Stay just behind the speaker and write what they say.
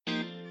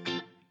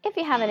If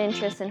you have an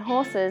interest in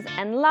horses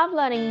and love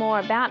learning more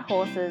about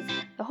horses,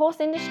 the horse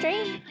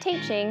industry,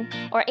 teaching,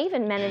 or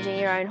even managing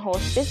your own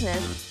horse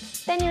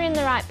business, then you're in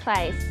the right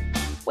place.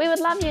 We would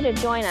love you to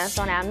join us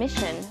on our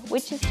mission,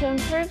 which is to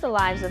improve the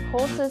lives of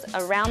horses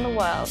around the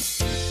world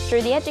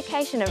through the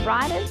education of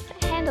riders,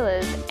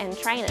 handlers, and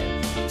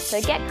trainers.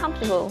 So get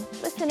comfortable,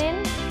 listen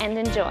in, and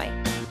enjoy.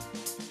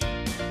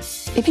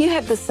 If you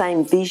have the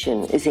same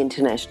vision as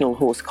International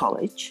Horse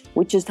College,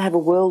 which is to have a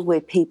world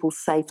where people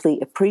safely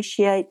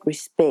appreciate,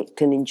 respect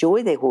and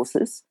enjoy their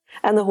horses,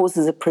 and the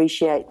horses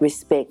appreciate,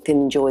 respect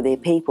and enjoy their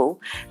people,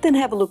 then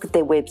have a look at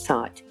their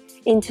website,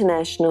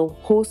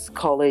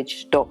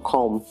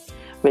 internationalhorsecollege.com.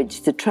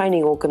 Registered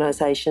Training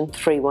Organisation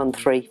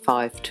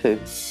 31352.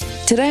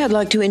 Today I'd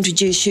like to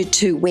introduce you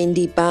to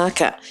Wendy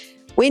Barker.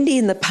 Wendy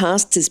in the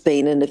past has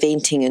been an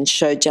eventing and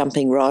show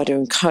jumping rider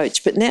and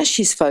coach, but now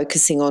she's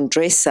focusing on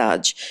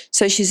dressage.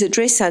 So she's a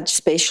dressage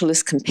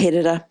specialist,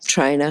 competitor,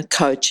 trainer,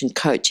 coach and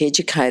coach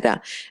educator.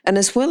 And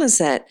as well as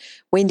that,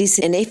 Wendy's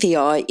an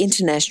FEI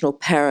International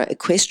Para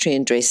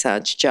Equestrian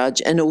Dressage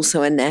Judge and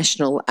also a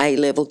National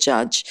A-Level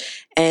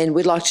Judge. And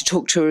we'd like to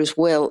talk to her as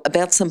well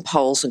about some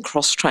poles and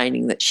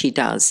cross-training that she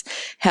does.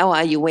 How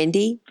are you,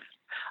 Wendy?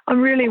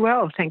 I'm really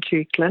well, thank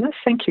you, Glenys.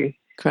 Thank you.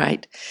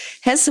 Great.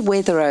 How's the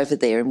weather over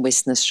there in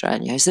Western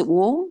Australia? Is it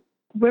warm?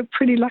 We're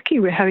pretty lucky.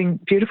 We're having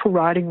beautiful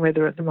riding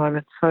weather at the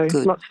moment, so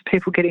Good. Lots of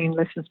people getting in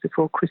lessons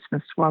before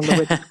Christmas while the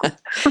weather's good.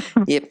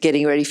 Yep,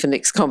 getting ready for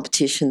next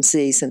competition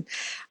season.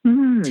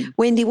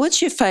 Wendy,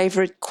 what's your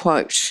favourite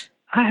quote?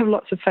 I have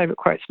lots of favourite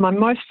quotes. My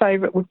most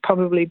favourite would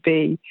probably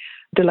be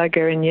de la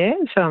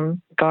Guérinière, a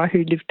guy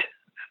who lived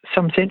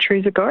some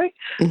centuries ago.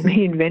 Mm-hmm.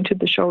 He invented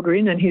the shoulder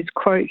in, and his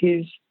quote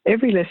is,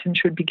 "Every lesson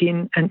should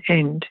begin and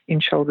end in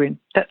shoulder in."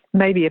 That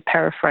may be a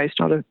paraphrase,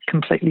 not a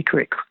completely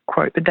correct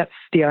quote, but that's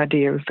the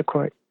idea of the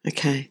quote.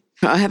 Okay.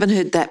 I haven't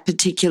heard that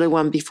particular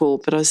one before,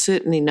 but I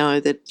certainly know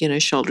that,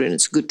 shoulder in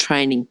is a good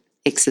training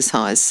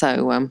exercise.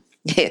 So,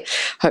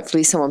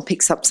 hopefully someone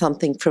picks up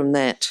something from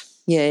that.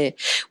 Yeah.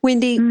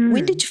 Wendy,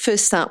 when did you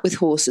first start with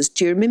horses?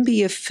 Do you remember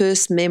your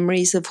first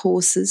memories of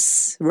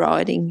horses,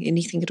 riding,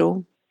 anything at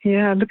all?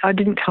 Yeah, look, I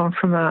didn't come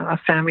from a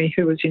family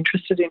who was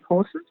interested in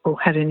horses or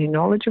had any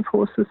knowledge of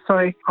horses,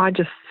 so I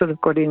just sort of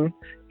got in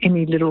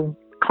any little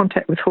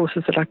contact with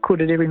horses that I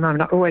could at every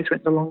moment. I always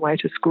went the long way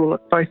to school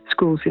at both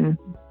schools in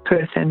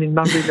Perth and in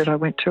Bunbury that I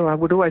went to. I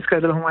would always go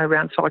the long way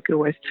around, so I could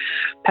always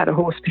pat a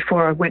horse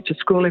before I went to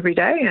school every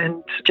day,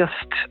 and just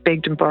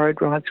begged and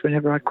borrowed rides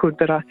whenever I could.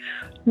 But I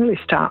really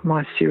start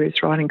my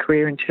serious riding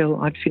career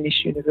until I'd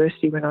finished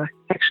university, when I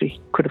actually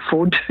could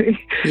afford to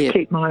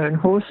keep my own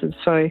horses.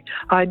 So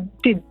I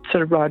did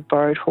sort of ride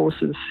borrowed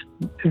horses,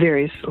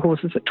 various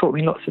horses that taught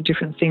me lots of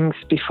different things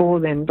before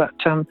then, but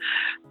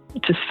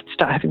to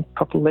start having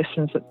proper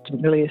lessons, that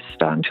didn't really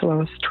start until I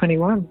was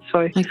 21.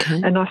 So,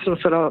 And I sort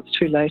of thought, it's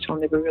too late, I'll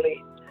never really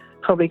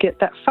probably get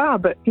that far.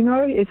 But,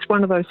 it's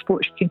one of those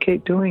sports you can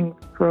keep doing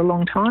for a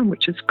long time,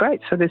 which is great.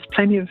 So there's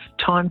plenty of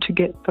time to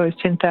get those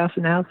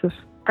 10,000 hours of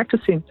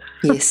practice in.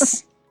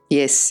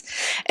 Yes.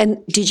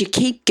 And did you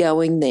keep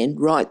going then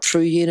right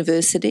through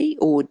university,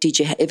 or did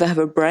you ever have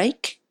a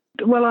break?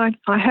 Well, I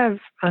have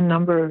a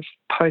number of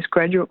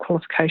postgraduate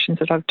qualifications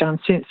that I've done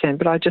since then,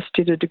 but I just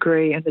did a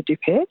degree and a dip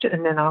ed,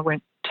 and then I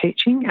went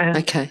teaching.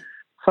 And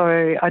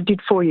so I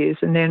did 4 years,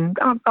 and then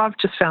I've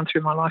just found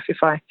through my life,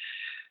 if I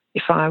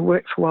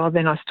work for a while,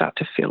 then I start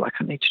to feel like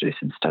I need to do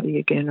some study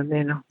again, and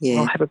then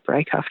I'll have a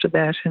break after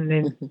that, and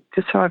then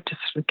so I've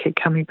just sort of keep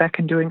coming back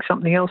and doing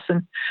something else.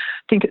 And I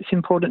think it's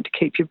important to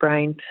keep your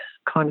brain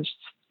kind of,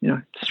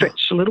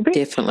 stretched a little bit.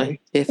 Definitely.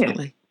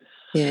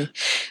 Yeah.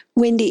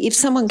 Wendy, if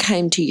someone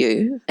came to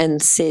you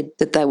and said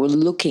that they were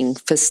looking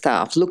for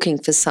staff, looking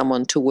for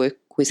someone to work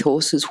with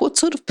horses, what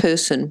sort of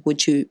person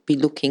would you be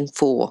looking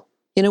for?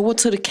 What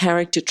sort of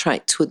character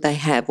traits would they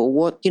have? Or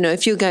what,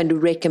 if you're going to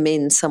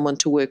recommend someone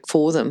to work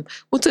for them,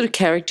 what sort of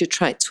character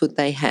traits would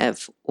they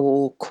have,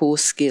 or core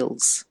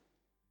skills?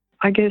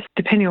 I guess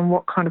depending on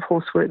what kind of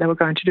horse work they were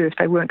going to do, if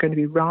they weren't going to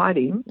be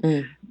riding,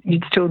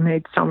 you'd still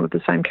need some of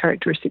the same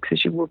characteristics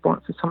as you would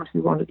want for someone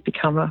who wanted to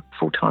become a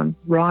full-time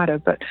rider.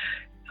 But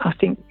I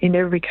think in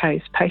every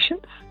case,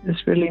 patience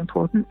is really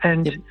important,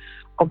 and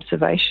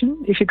observation.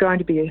 If you're going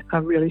to be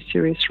a really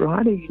serious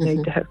rider, you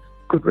need to have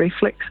good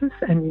reflexes,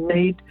 and you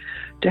need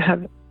to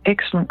have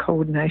excellent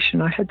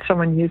coordination. I had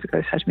someone years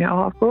ago say to me,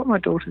 I've brought my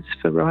daughters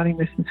for riding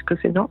lessons because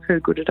they're not very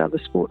good at other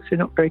sports. They're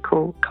not very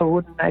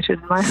coordinated.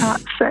 And my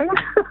heart sank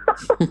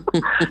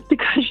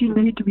because you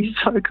need to be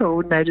so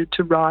coordinated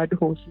to ride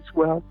horses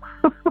well.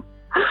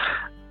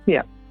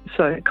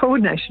 So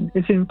coordination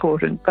is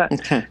important, but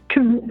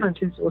commitment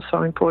is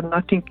also important. I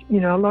think,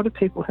 a lot of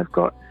people have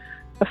got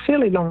a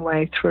fairly long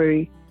way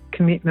through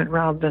commitment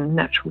rather than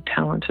natural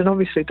talent. And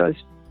obviously those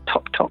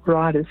top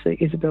riders,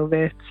 the Isabelle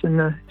Werts and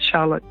the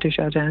Charlotte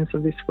Desjardins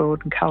of this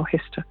world and Carl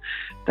Hester,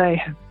 they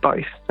have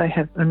both. They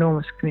have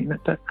enormous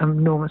commitment but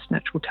enormous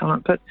natural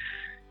talent. But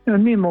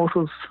mere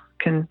mortals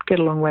can get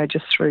a long way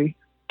just through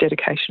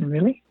dedication,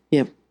 really.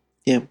 Yep.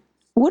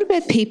 What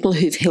about people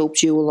who've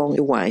helped you along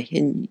the way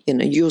in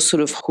your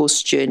sort of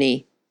horse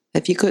journey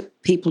Have you got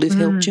people who've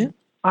helped you?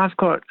 I've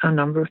got a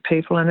number of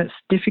people, and it's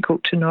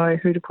difficult to know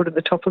who to put at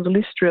the top of the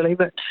list, really.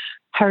 But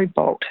Harry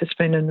Bolt has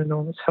been an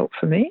enormous help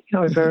for me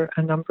over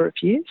a number of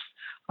years.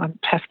 I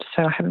have to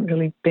say I haven't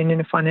really been in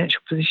a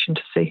financial position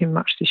to see him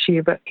much this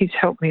year, but he's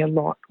helped me a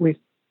lot with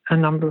a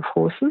number of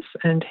horses,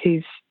 and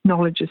his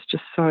knowledge is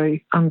just so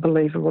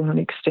unbelievable and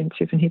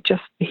extensive, and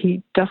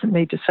he doesn't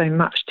need to say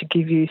much to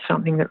give you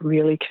something that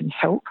really can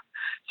help.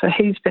 So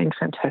he's been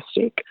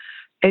fantastic.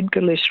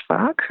 Edgar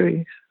Lichtbach,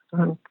 who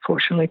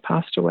unfortunately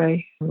passed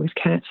away with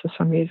cancer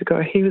some years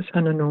ago, he was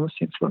an enormous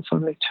influence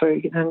on me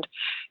too, and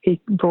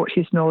he brought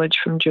his knowledge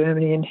from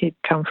Germany, and he'd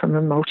come from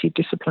a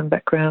multidiscipline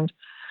background.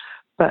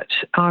 But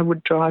I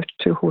would drive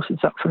 2 horses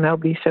up from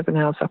Albany, 7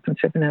 hours up and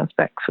 7 hours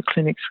back for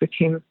clinics with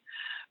him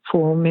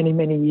for many,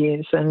 many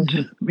years. And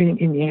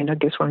in the end, I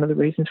guess one of the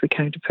reasons we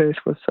came to Perth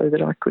was so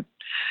that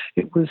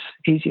it was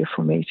easier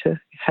for me to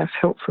have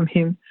help from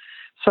him.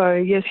 So,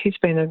 yes, he's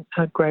been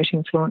a great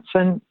influence.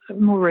 And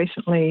more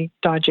recently,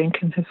 Di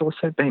Jenkins has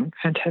also been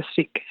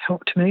fantastic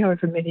help to me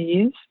over many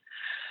years.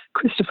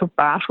 Christopher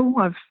Bartle,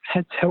 I've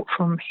had help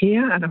from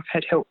here, and I've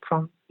had help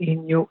from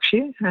in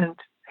Yorkshire. And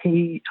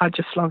I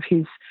just love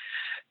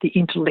the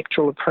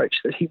intellectual approach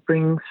that he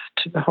brings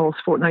to the whole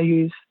sport. And I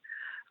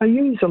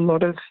use a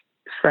lot of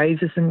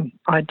phrases and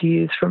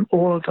ideas from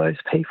all of those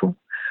people.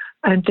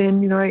 And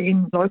then,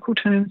 in local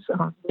terms,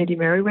 Neddy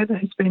Merriweather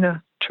has been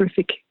a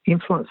terrific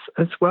influence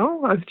as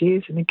well over the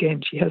years. And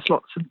again, she has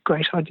lots of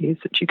great ideas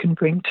that you can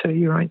bring to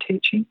your own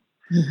teaching.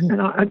 Mm-hmm.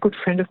 And a good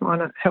friend of mine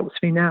that helps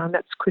me now, and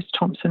that's Chris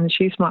Thompson. And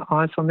she's my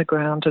eyes on the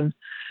ground, and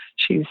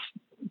she's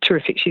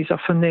terrific. She's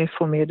often there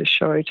for me at a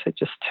show to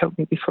just help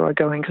me before I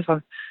go in, because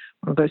I'm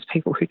one of those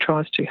people who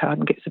tries too hard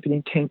and gets a bit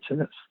intense,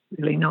 and it's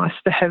really nice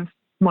to have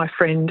my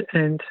friend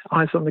and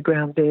eyes on the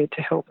ground there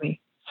to help me.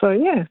 So,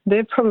 yeah,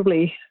 there's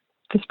probably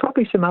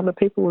some other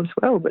people as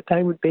well, but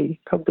they would be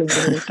probably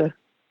more of the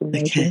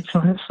major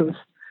influences.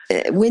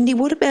 Wendy,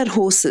 what about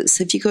horses?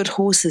 Have you got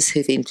horses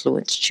who've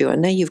influenced you? I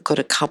know you've got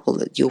a couple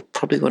that you'll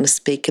probably want to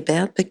speak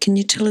about, but can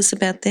you tell us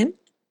about them?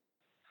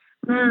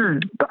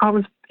 I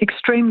was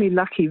extremely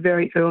lucky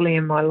very early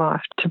in my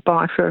life to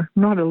buy for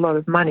not a lot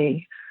of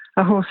money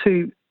a horse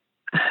who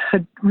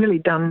had really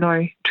done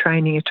no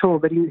training at all,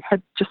 but he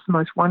had just the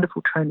most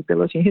wonderful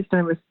trainability. His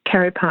name was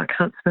Carey Park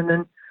Huntsman,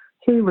 and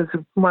he was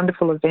a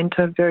wonderful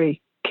eventer,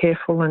 very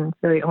careful and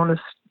very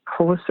honest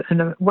horse, and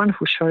a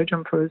wonderful show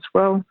jumper as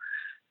well.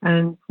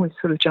 And we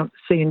sort of jumped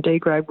C&D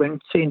grade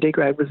when C&D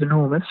grade was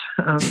enormous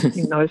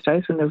in those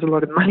days, when there was a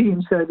lot of money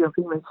in show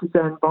jumping, when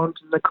Suzanne Bond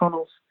and the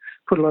Connells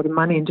put a lot of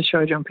money into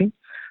show jumping.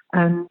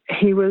 And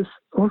he was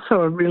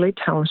also a really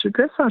talented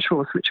dressage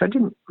horse, which I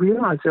didn't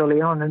realise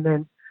early on. And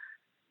then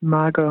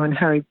Margot and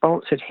Harry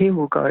Bolt said, he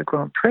will go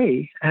Grand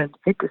Prix, and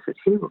Edgar said,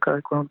 he will go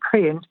Grand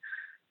Prix. And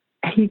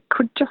he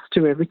could just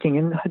do everything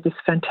and had this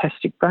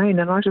fantastic brain.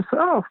 And I just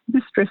thought,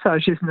 this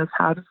dressage isn't as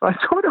hard as I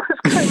thought it was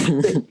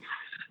going to be.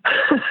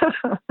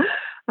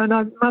 And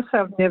I must say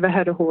I've never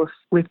had a horse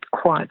with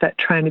quite that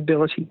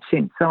trainability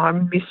since, so I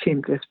miss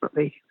him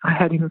desperately. I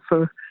had him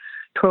for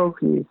 12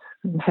 years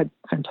and had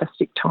a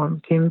fantastic time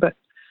with him, but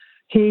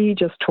he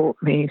just taught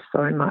me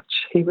so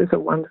much. He was a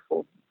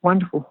wonderful,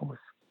 wonderful horse.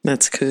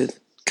 That's good.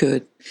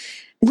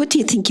 What do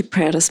you think your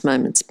proudest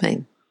moment's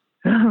been?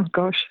 Oh,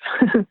 gosh.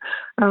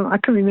 I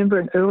can remember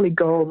an early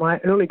goal. My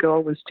early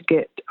goal was to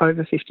get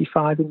over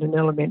 55 in an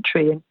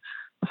elementary, and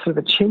I sort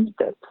of achieved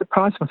that,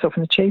 surprised myself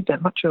and achieved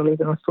that much earlier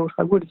than I thought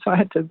I would. So I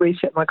had to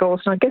reset my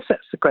goals. And I guess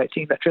that's the great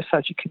thing about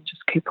dressage. You can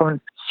just keep on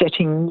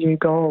setting new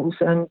goals.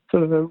 And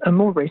sort of a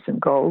more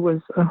recent goal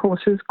was a horse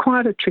who's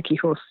quite a tricky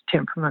horse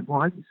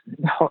temperament-wise,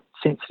 hot,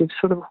 sensitive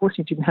sort of a horse.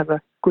 He didn't have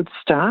a good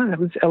start. It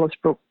was Ellis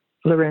Brook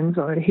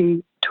Lorenzo.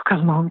 He took a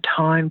long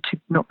time to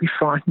not be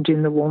frightened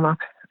in the warm-up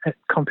at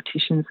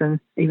competitions, and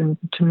even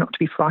to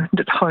be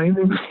frightened at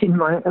home in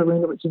my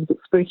arena, which is a bit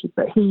spooky.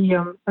 But he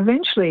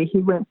eventually he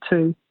went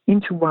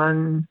into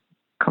one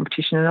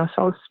competition, and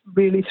I was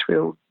really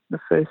thrilled the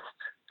first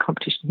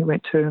competition he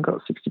went to and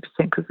got 60%,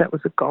 because that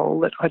was a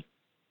goal that I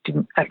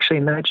didn't actually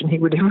imagine he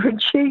would ever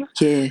achieve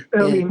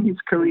early in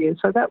his career.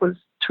 So that was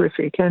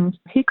terrific. And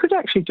he could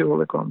actually do all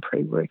the Grand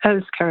Prix work,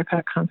 as Carey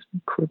Park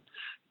Huntsman could.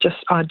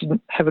 Just I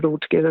didn't have it all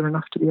together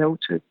enough to be able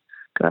to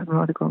go out and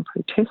ride a Grand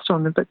Prix test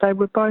on them. But they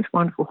were both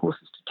wonderful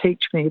horses to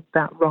teach me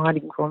about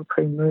riding Grand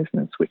Prix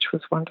movements, which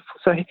was wonderful.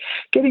 So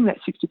getting that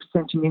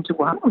 60% in into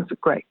one was a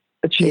great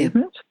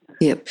achievement.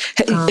 Yep.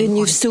 And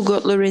you've still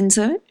got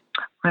Lorenzo?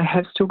 I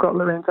have still got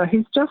Lorenzo.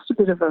 He's just a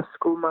bit of a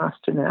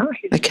schoolmaster now.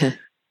 He's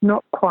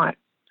not quite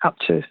up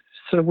to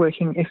sort of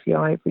working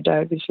FEI every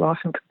day of his life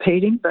and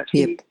competing, but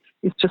he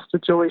is just a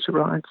joy to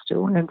ride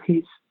still, and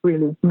he's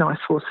really nice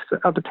horse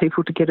for other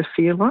people to get a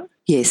feel on.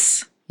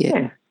 Yes.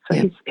 Yeah.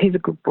 So he's a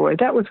good boy.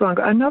 That was one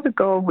goal. Another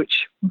goal,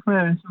 which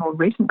a more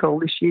recent goal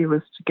this year,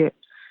 was to get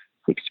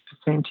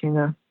 60% in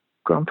a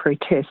Grand Prix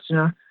test.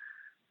 And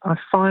I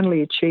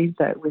finally achieved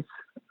that with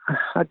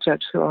a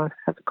judge who I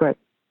have a great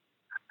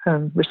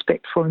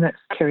respect for, and that's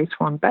Kerry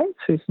Swan Bates,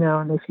 who's now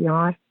an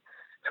FEI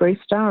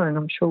 3-star, and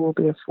I'm sure will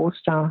be a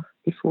 4-star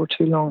before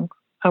too long.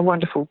 A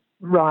wonderful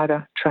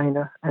rider,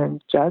 trainer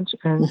and judge,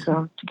 and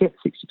to get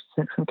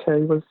 60% from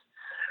Kerry was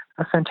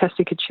a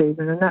fantastic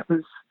achievement, and that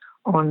was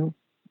on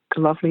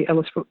the lovely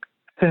Ellisbrook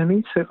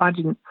Hermes, who I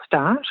didn't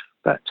start,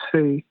 but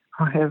who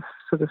I have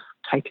sort of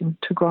taken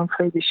to Grand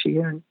Prix this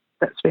year, and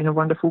that's been a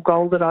wonderful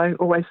goal that I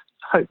always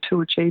hoped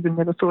to achieve and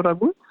never thought I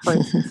would.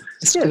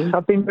 So, yes,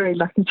 I've been very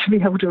lucky to be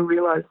able to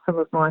realise some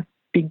of my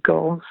big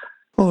goals.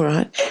 All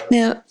right.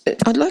 Now,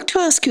 I'd like to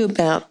ask you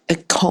about a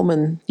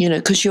common,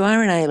 because you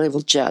are an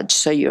A-level judge,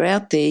 so you're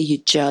out there,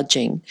 you're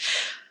judging.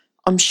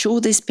 I'm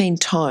sure there's been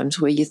times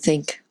where you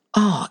think,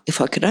 if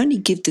I could only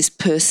give this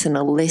person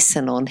a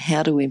lesson on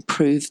how to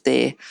improve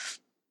their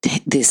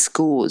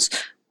scores.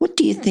 What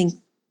do you think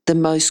the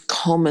most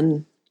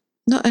common,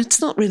 no,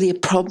 it's not really a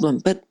problem,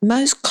 but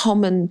most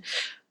common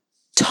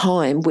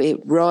time where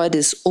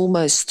riders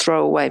almost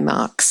throw away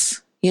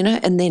marks,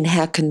 and then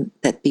how can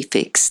that be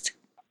fixed?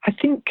 I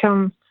think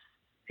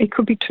it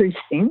could be two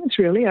things,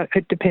 really.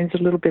 It depends a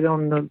little bit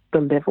on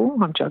the level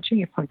I'm judging.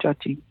 If I'm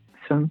judging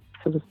some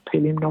sort of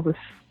prelim novice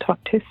type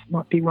test, it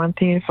might be one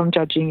thing. If I'm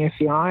judging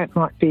FEI, it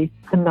might be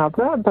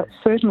another. But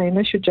certainly,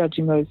 unless you're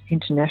judging those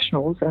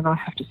internationals, and I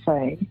have to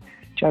say,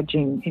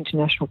 judging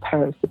international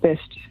paras, the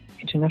best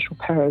international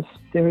paras,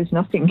 there is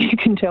nothing you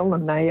can tell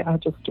them. They are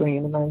just doing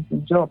an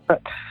amazing job.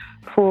 But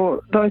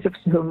for those of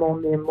us who are more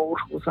mere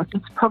mortals, I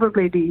think it's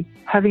probably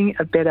having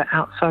a better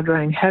outside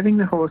rein, having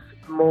the horse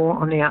more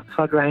on the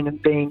outside rein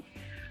and being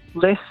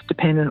less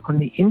dependent on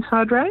the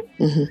inside rein.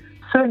 Mm-hmm.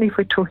 Certainly if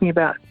we're talking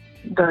about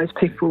those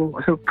people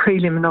who are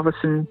prelim novice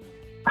and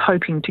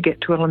hoping to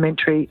get to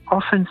elementary,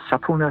 often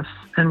suppleness.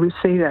 And we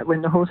see that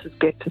when the horses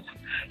get to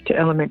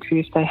elementary,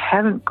 if they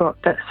haven't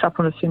got that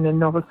suppleness in their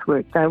novice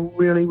work, they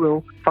really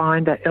will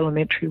find that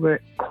elementary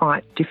work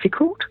quite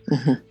difficult.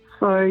 Mm-hmm.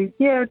 So,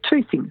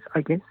 two things,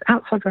 I guess,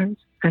 outside reins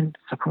and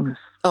suppleness.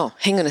 Oh,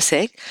 hang on a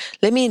sec.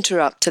 Let me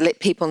interrupt to let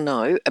people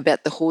know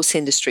about the horse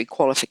industry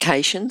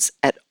qualifications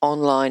at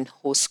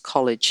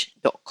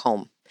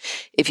onlinehorsecollege.com.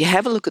 If you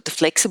have a look at the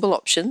flexible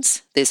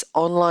options, there's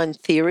online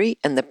theory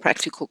and the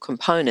practical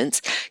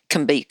components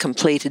can be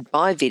completed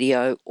by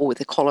video or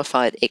with a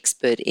qualified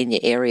expert in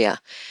your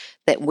area.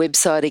 That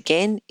website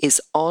again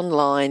is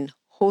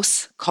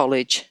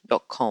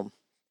onlinehorsecollege.com.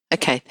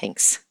 Okay,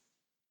 thanks.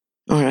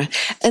 All right.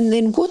 And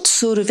then what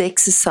sort of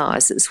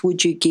exercises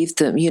would you give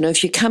them?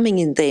 If you're coming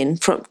in then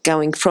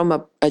going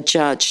from a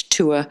judge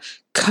to a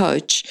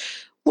coach,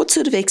 what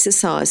sort of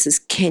exercises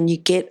can you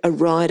get a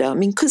rider? I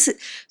mean, because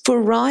for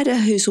a rider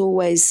who's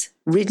always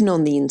ridden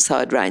on the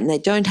inside rein, they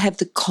don't have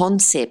the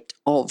concept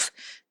of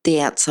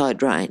the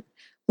outside rein.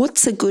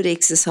 What's a good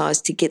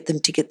exercise to get them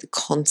to get the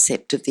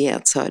concept of the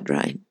outside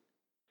rein?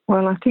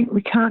 Well, I think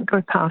we can't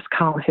go past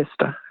Carl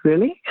Hester,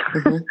 really.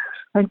 Mm-hmm.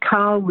 And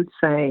Carl would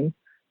say,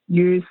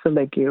 use the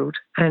leg yield.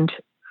 And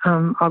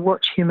I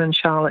watch him and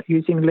Charlotte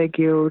using leg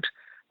yield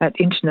at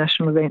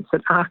international events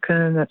at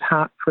Aachen, at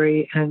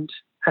Hartpury and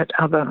at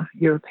other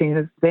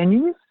European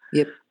venues.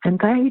 Yep. And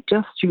they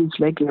just use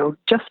leg yield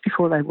just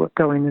before they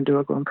go in and do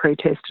a Grand Prix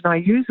test. And I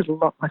use it a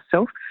lot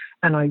myself,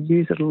 and I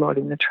use it a lot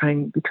in the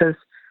training because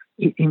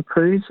it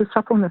improves the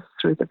suppleness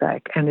through the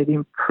back and it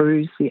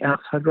improves the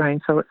outside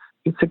rein. So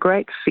it's a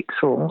great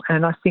fix-all,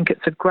 and I think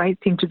it's a great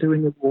thing to do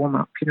in the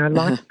warm-up,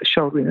 like the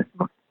shoulder in. It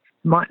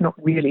might not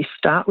really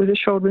start with a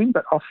shoulder in,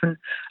 but often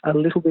a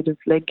little bit of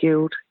leg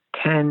yield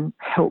can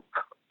help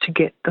to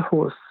get the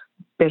horse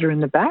better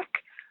in the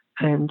back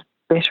and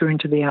better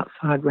into the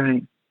outside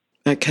rein.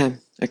 Okay.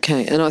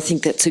 And I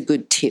think that's a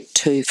good tip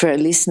too for our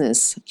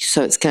listeners.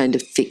 So it's going to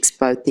fix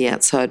both the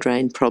outside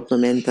rein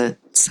problem and the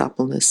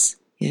suppleness.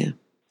 Yeah.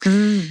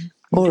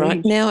 All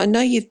right. Now, I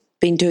know you've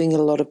been doing a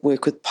lot of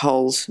work with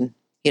poles and,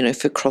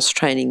 for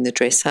cross-training the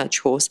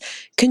dressage horse.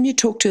 Can you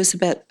talk to us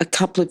about a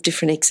couple of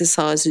different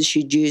exercises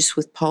you'd use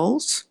with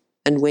poles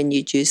and when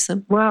you'd use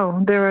them?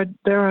 Well, there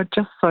are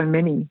just so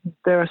many.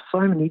 There are so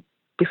many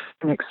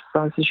different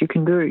exercises you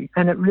can do,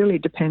 and it really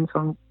depends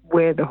on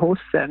where the horse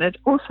is at. It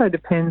also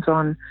depends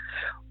on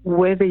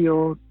whether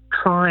you're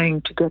trying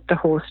to get the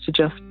horse to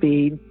just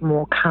be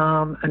more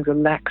calm and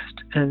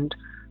relaxed and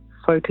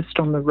focused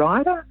on the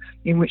rider,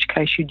 in which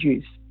case you'd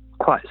use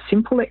quite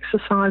simple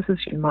exercises.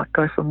 You might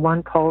go from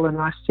one pole, and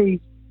I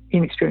see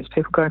inexperienced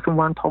people going from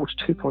one pole to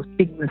two poles.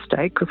 Big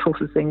mistake, because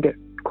horses then get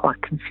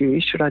quite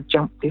confused. Should I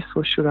jump this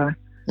or should I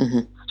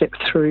step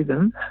through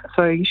them?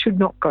 So you should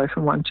not go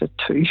from 1 to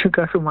 2. You should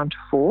go from 1 to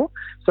 4,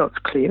 so it's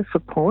clear for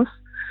the horse.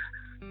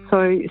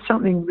 So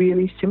something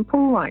really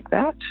simple like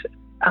that.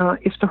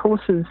 If the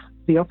horse is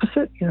the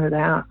opposite, they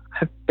have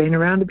been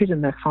around a bit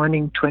and they're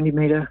finding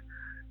 20-metre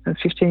and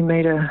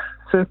 15-metre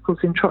circles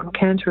in trot and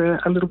canter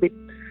a little bit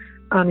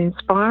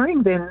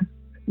uninspiring, then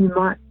you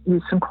might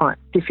use some quite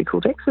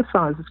difficult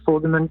exercises for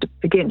them. And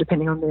again,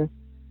 depending on their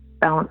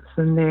balance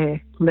and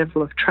their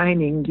level of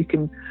training, you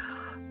can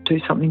do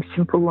something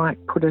simple like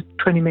put a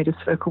 20-metre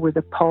circle with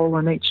a pole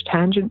on each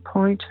tangent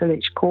point at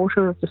each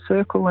quarter of the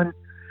circle and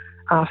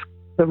ask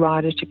the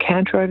rider to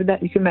canter over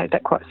that. You can make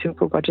that quite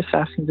simple by just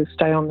asking to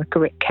stay on the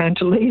correct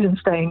canter lead and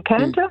stay in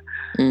canter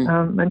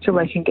until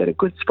they can get a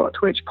good spot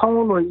to each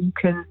pole, or you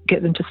can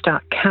get them to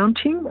start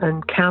counting,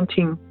 and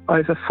counting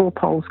over 4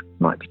 poles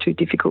might be too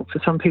difficult for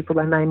some people.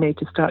 They may need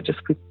to start just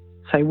with,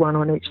 say, 1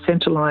 on each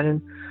centre line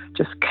and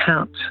just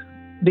count,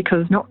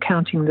 because not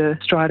counting the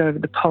stride over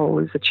the pole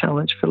is a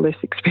challenge for less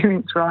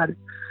experienced riders.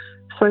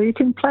 So you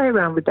can play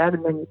around with that,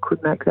 and then you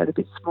could make that a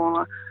bit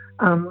smaller.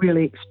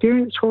 Really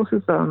experienced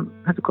horses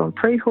have a Grand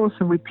Prix horse,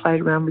 and we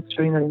played around with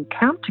doing that in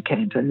counter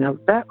canter. Now,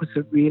 that was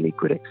a really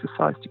good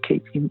exercise to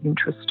keep him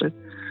interested.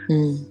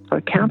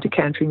 So counter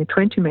cantering a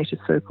 20-metre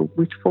circle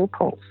with 4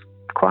 poles,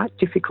 quite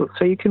difficult.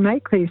 So you can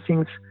make these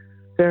things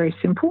very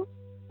simple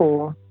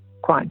or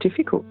quite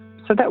difficult.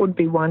 So that would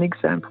be one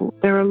example.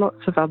 There are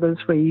lots of others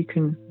where you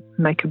can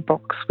make a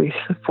box with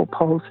 4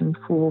 poles and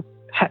 4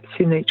 hats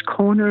in each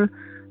corner,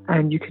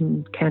 and you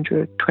can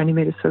canter a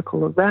 20-metre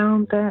circle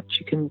around that.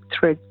 You can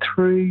thread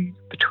through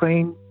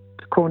between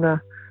the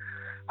corner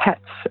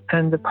hats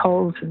and the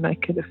poles and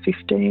make it a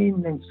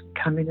 15, then you can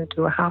come in and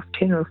do a half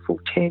 10 or a full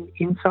 10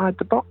 inside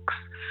the box.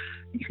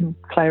 You can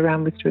play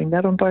around with doing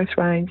that on both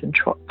reins and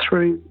trot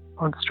through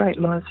on straight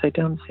lines, say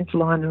down the centre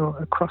line or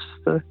across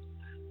the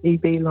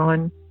EB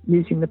line,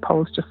 using the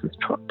poles just as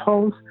trot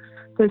poles.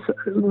 There's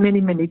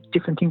many, many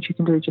different things you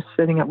can do just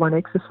setting up one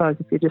exercise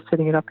if you're just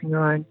setting it up in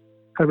your own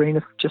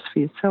arena just for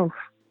yourself.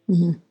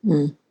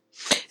 And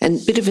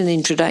a bit of an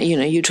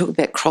introduction, you talk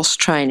about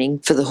cross-training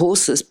for the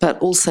horses, but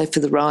also for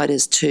the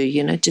riders too,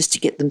 just to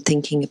get them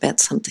thinking about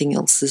something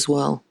else as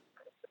well.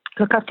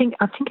 Look, I think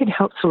it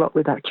helps a lot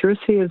with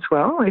accuracy as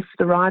well. If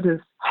the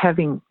rider's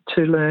having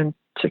to learn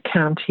to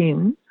count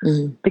in,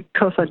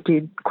 because I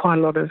did quite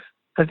a lot of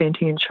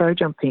eventing and show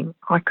jumping,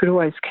 I could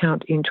always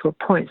count into a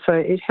point. So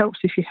it helps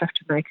if you have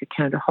to make a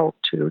canter halt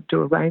to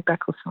do a rein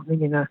back or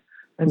something in an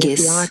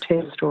SEI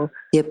test, or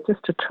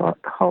just a trot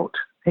halt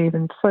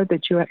even, so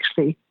that you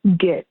actually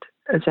get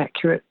as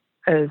accurate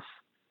as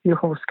your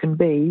horse can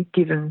be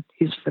given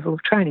his level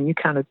of training. You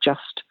can't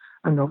adjust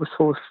a novice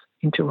horse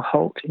into a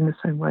halt in the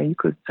same way you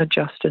could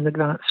adjust an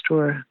advanced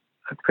or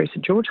a Prix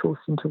St George horse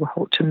into a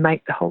halt to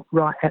make the halt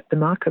right at the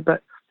marker,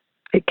 but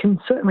it can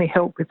certainly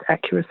help with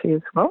accuracy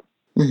as well.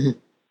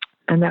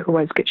 And that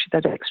always gets you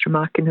that extra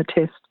mark in the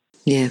test.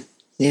 Yeah.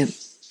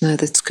 No,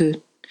 that's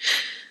good.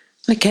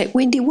 Okay,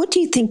 Wendy, what do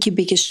you think your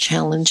biggest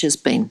challenge has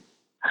been?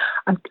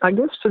 I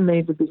guess for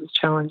me the biggest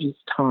challenge is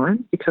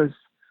time, because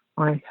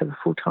I have a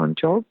full-time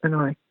job and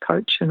I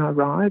coach and I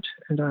ride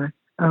and I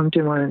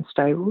do my own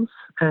stables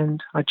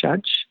and I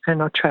judge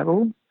and I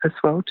travel as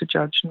well to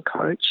judge and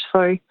coach.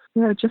 So,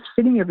 just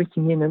fitting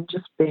everything in and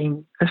just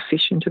being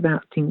efficient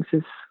about things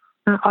is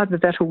either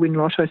that or win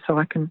lotto so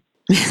I can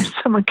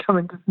someone come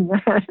and give me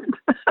a hand.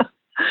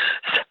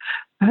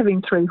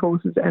 Having 3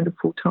 horses and a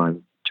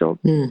full-time job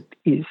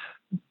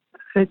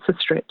it's a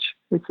stretch.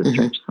 It's a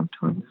stretch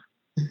sometimes.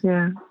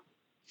 Yeah.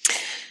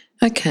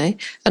 Okay.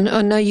 And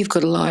I know you've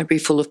got a library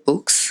full of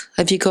books.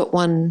 Have you got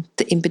one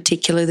in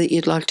particular that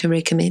you'd like to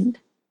recommend?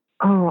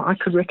 Oh, I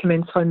could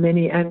recommend so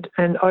many. And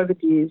over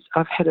the years,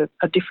 I've had a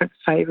different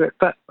favourite.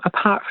 But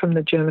apart from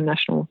the German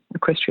National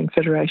Equestrian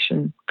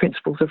Federation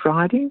Principles of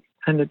Riding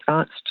and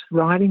Advanced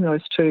Riding,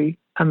 those 2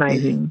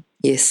 amazing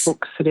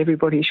books that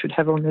everybody should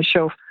have on their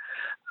shelf.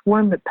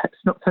 One that perhaps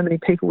not so many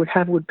people would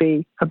have would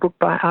be a book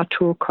by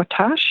Artur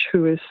Kotasch,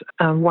 who is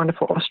a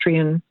wonderful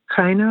Austrian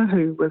trainer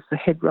who was the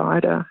head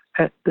rider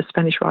at the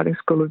Spanish Riding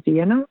School of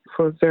Vienna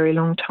for a very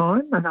long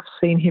time. And I've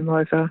seen him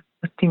over,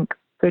 I think,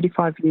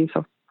 35 years.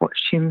 I've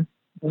watched him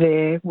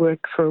there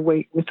work for a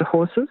week with the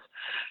horses.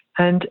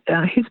 And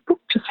his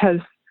book just has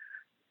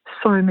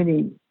so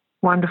many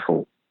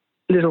wonderful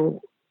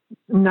little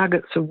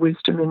nuggets of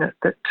wisdom in it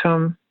that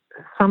some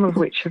of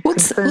which have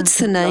What's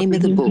the name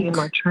of the book? In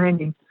my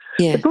training.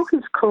 Yeah. The book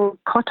is called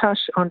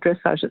Kotasch on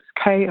Dressage. It's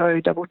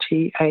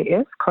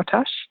Kottasch,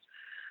 Kotasch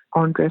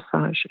on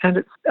Dressage. And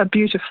it's a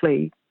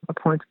beautifully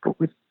appointed book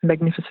with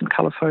magnificent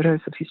colour photos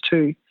of his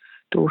 2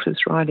 daughters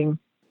riding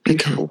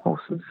beautiful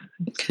horses.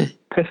 Okay.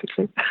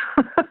 Perfectly.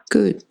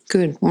 Good.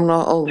 Well,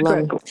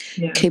 I'll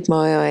keep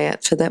my eye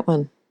out for that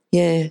one.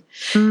 Yeah.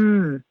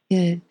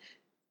 Yeah.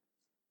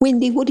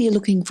 Wendy, what are you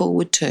looking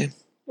forward to?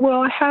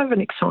 Well, I have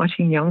an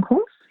exciting young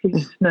horse.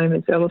 His name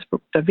is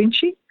Ellisbrook Da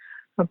Vinci.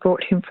 I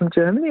brought him from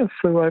Germany. I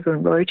flew over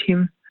and rode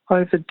him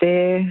over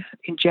there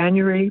in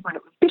January when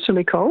it was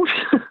bitterly cold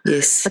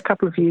a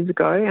couple of years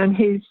ago. And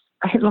he's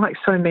like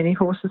so many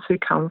horses who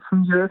come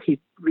from Europe. He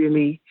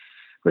really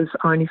was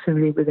only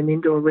familiar with an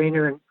indoor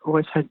arena and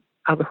always had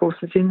other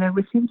horses in there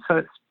with him. So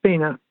it's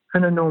been an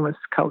enormous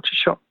culture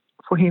shock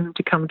for him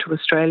to come to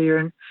Australia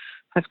and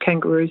have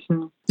kangaroos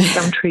and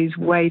gum trees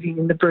waving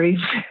in the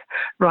breeze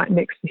right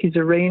next to his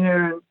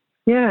arena.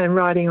 And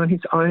riding on his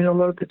own a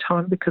lot of the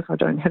time because I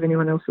don't have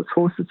anyone else's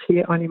horses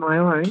here, only my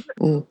own.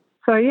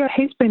 So,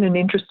 he's been an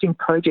interesting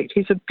project.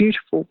 He's a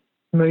beautiful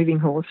moving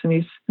horse and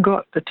he's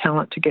got the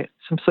talent to get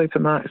some super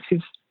marks.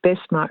 His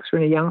best marks were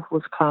in a young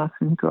horse class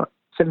and he got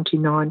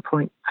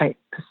 79.8%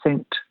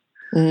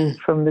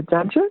 from the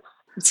judges.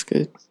 That's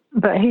good.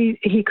 But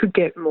he could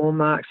get more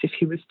marks if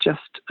he was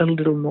just a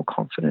little more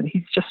confident.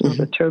 He's just not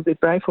a terribly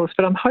brave horse.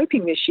 But I'm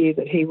hoping this year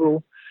that he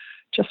will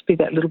just be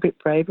that little bit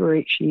braver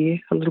each year,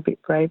 a little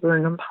bit braver.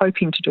 And I'm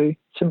hoping to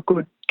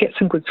get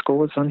some good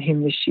scores on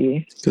him this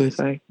year. Good.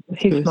 So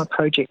here's my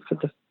project for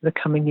the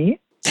coming year.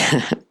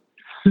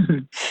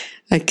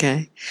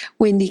 Okay.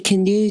 Wendy,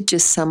 can you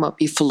just sum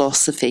up your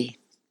philosophy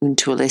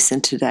into a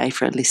lesson today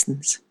for our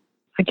listeners?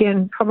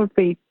 Again,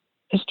 probably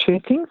there's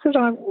two things that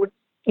I would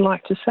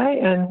like to say.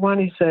 And one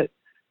is that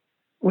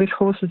with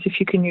horses, if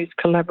you can use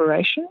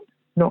collaboration,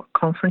 not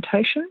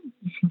confrontation,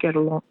 you can get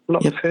a lot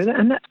further.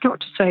 And that's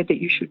not to say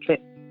that you should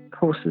let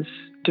horses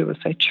do as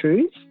they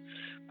choose,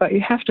 but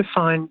you have to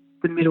find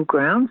the middle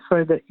ground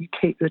so that you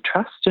keep the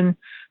trust. And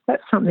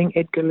that's something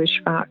Edgar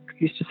Lischbach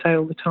used to say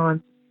all the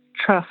time.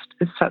 Trust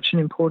is such an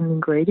important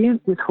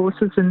ingredient with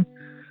horses, and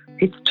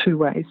it's two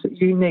ways, that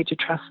you need to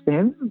trust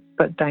them,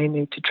 but they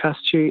need to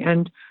trust you.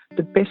 And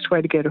the best way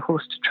to get a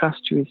horse to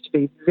trust you is to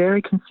be very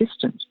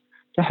consistent,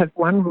 to have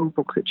one rule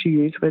book that you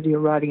use, whether you're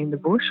riding in the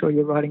bush or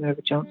you're riding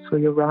over jumps or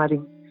you're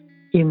riding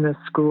in the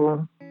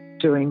school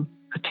doing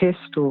a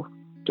test or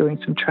doing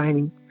some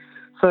training.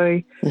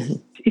 So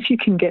if you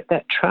can get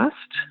that trust,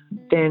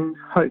 then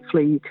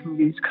hopefully you can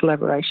use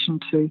collaboration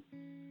to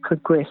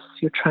progress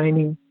your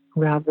training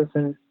rather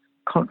than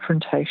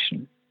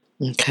confrontation.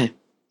 Okay,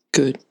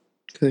 good.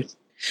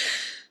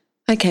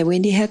 Okay,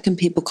 Wendy, how can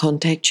people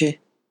contact you?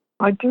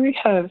 I do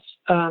have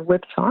a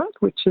website,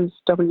 which is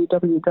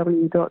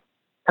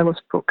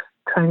www.Ellisbrook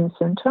Training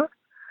Centre,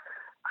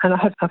 and I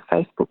have a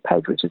Facebook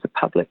page, which is a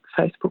public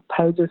Facebook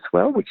page as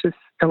well, which is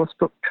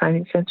Ellisbrook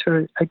Training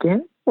Centre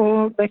again.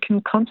 Or they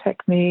can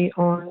contact me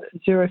on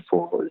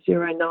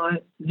 0409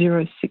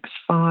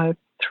 065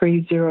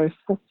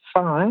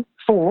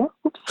 3044.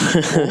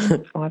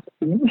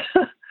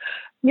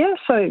 Yeah,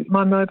 so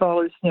my mobile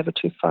is never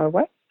too far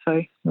away, so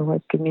you can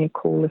always give me a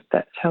call if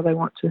that's how they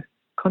want to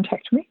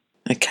contact me.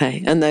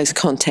 Okay, and those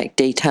contact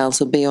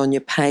details will be on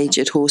your page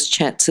at Horse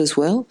Chats as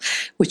well,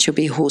 which will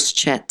be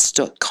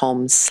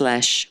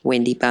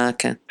horsechats.com/Wendy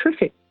Barker.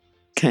 Terrific.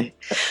 Okay.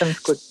 That sounds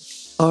good.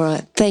 All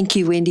right. Thank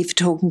you, Wendy, for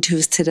talking to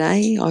us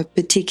today. I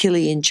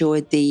particularly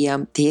enjoyed the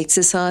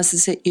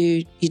exercises that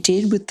you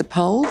did with the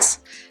poles,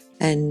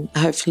 and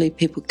hopefully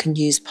people can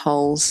use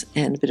poles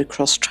and a bit of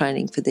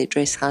cross-training for their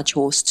dressage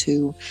horse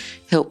to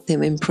help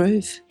them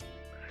improve.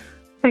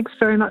 Thanks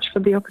very much for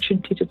the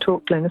opportunity to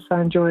talk, Glenys.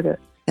 I enjoyed it.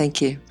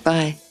 Thank you.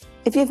 Bye.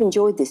 If you've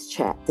enjoyed this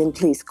chat, then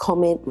please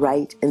comment,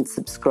 rate and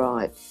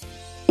subscribe.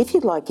 If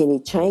you'd like any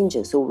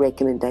changes or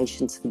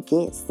recommendations for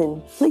guests,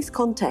 then please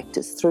contact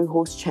us through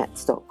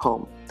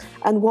horsechats.com.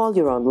 And while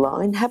you're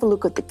online, have a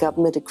look at the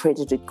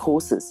government-accredited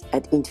courses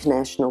at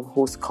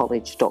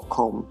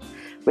internationalhorsecollege.com.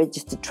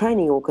 Registered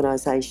Training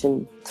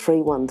Organisation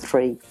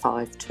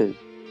 31352.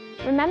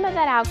 Remember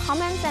that our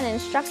comments and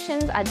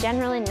instructions are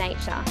general in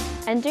nature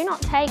and do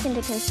not take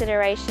into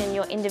consideration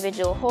your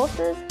individual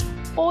horses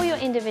or your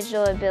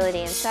individual ability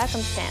and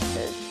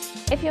circumstances.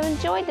 If you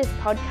enjoyed this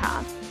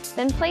podcast,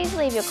 then please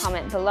leave your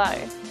comment below.